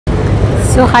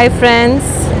So hi friends,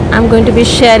 I'm going to be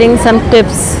sharing some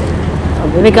tips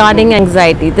regarding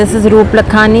anxiety. This is Roop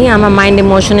Lakhani. I'm a mind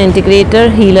emotion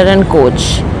integrator, healer and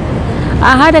coach.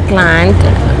 I had a client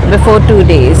before 2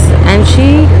 days and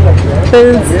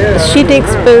she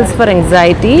takes pills for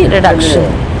anxiety reduction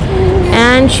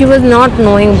and she was not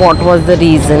knowing what was the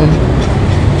reason.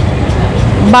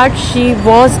 But she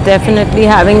was definitely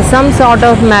having some sort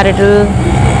of marital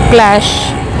clash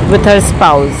with her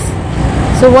spouse.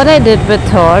 So what I did with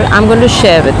her, I'm going to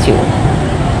share with you.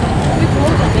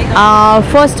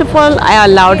 First of all, I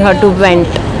allowed her to vent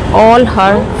all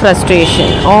her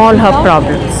frustration, all her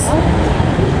problems.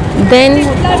 Then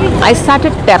I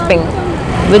started tapping,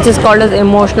 which is called as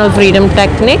emotional freedom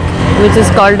technique, which is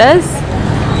called as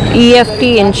EFT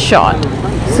in short.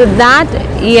 So that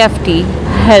EFT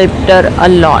helped her a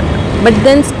lot. But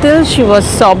then still she was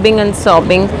sobbing and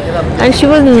she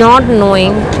was not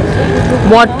knowing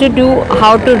what to do,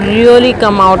 how to really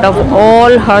come out of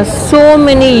all her so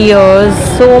many years,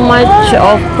 so much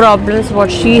of problems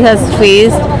what she has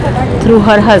faced through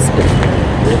her husband.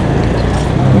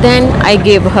 Then I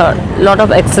gave her a lot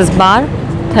of access bar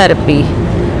therapy.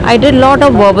 I did a lot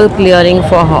of verbal clearing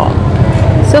for her.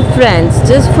 So friends,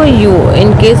 just for you,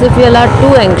 in case if you are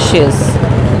too anxious,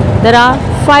 there are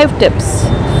 5 tips.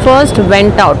 First,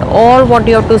 vent out all what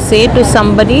you have to say to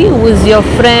somebody who is your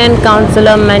friend,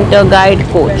 counselor, mentor, guide,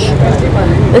 coach.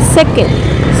 The second,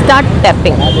 start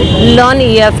tapping. Learn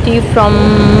EFT from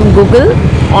Google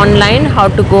online, how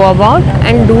to go about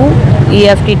and do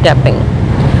EFT tapping.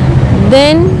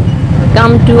 Then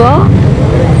come to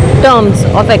a terms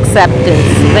of acceptance.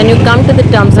 When you come to the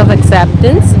terms of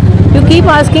acceptance, you keep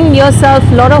asking yourself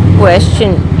a lot of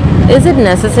questions. Is it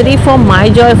necessary for my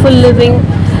joyful living?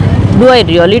 Do I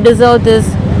really deserve this?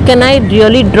 Can I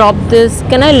really drop this?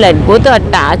 Can I let go the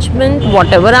attachment,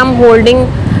 whatever I'm holding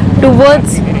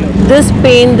towards this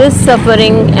pain, this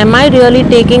suffering? Am I really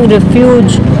taking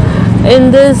refuge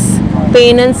in this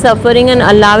pain and suffering and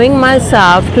allowing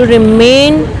myself to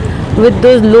remain with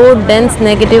those low, dense,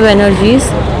 negative energies?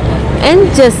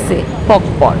 And just say,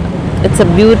 Pokpot. It's a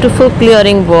beautiful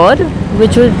clearing word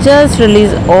which will just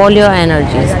release all your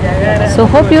energies. So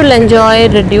hope you'll enjoy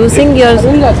reducing your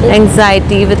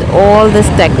anxiety with all these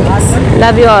techniques.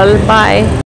 Love you all. Bye.